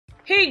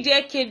Hey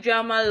dear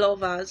K-drama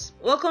lovers,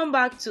 welcome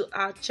back to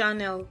our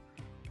channel.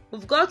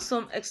 We've got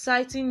some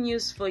exciting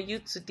news for you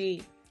today.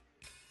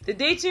 The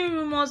dating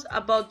rumors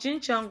about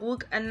Chang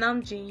Wook and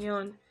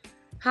Hyun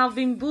have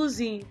been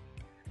buzzing,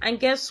 and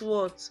guess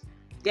what?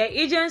 Their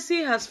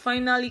agency has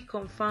finally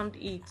confirmed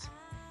it.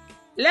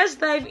 Let's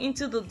dive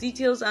into the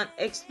details and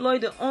explore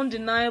the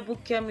undeniable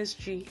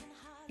chemistry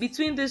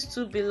between these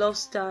two beloved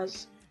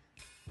stars.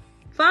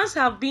 Fans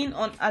have been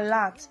on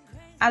alert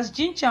as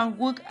Chang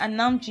Wook and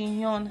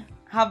Hyun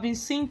have been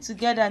seen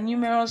together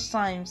numerous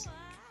times,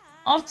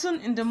 often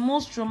in the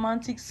most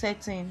romantic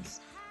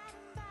settings.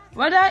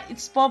 Whether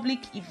it's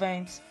public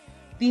events,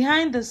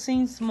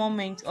 behind-the-scenes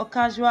moments, or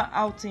casual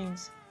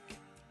outings,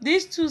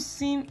 these two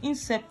seem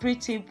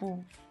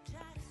inseparable.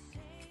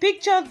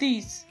 Picture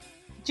this: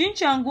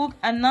 Chang Wook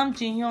and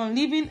Hyun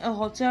leaving a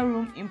hotel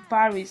room in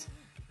Paris,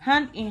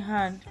 hand in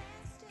hand.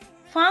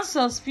 Fans'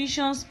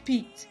 suspicions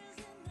peaked,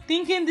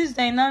 thinking this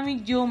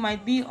dynamic duo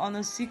might be on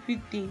a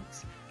secret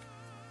date.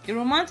 The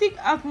romantic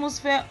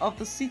atmosphere of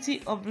the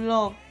city of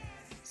love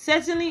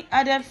certainly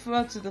added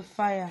fuel to the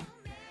fire.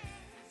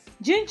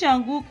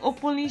 Chang Wook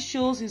openly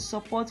shows his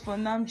support for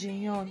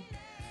Hyun,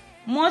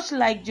 much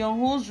like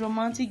Jungho's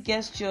romantic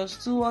gestures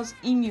towards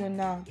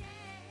Hyun.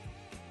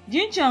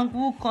 Chang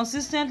Wook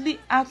consistently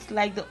acts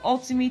like the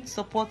ultimate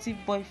supportive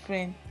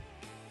boyfriend.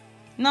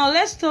 Now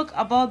let's talk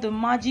about the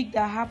magic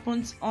that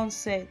happens on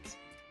set.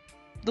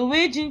 The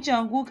way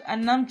Chang Wook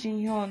and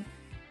Hyun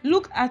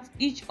look at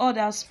each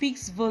other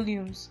speaks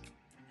volumes.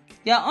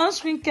 Their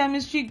on-screen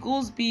chemistry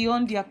goes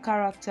beyond their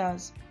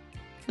characters,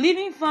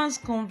 leaving fans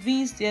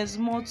convinced there's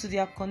more to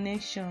their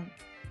connection.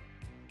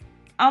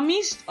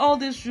 Amidst all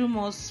these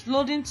rumors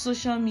flooding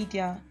social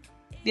media,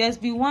 there's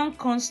been one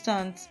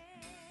constant: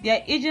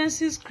 their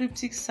agency's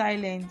cryptic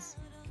silence.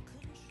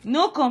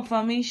 No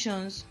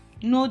confirmations,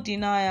 no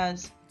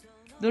denials.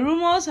 The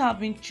rumors have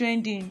been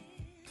trending,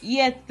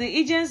 yet the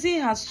agency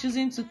has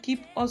chosen to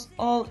keep us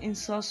all in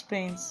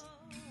suspense.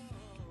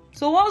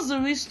 So what's the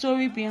real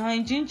story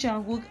behind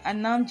Chang Wook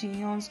and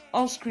Hyun's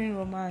off-screen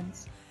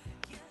romance?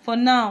 For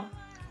now,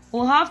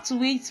 we'll have to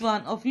wait for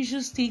an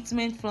official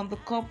statement from the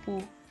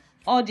couple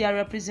or their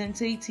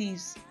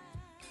representatives.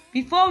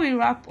 Before we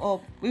wrap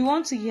up, we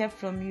want to hear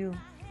from you.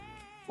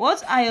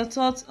 What are your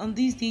thoughts on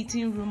these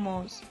dating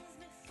rumors?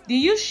 Do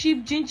you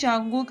ship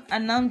Chang Wook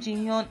and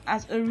Hyun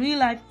as a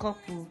real-life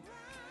couple?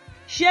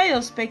 Share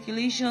your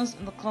speculations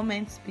in the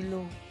comments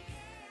below.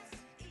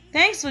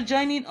 Thanks for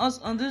joining us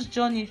on this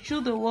journey through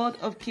the world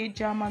of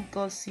K-drama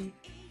gossip.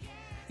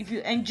 If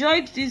you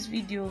enjoyed this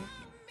video,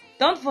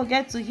 don't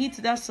forget to hit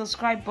that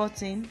subscribe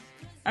button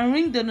and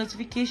ring the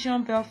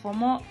notification bell for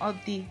more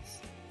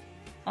updates.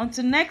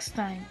 Until next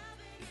time,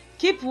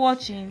 keep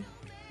watching,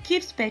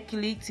 keep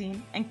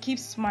speculating, and keep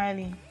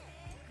smiling.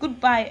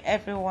 Goodbye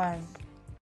everyone.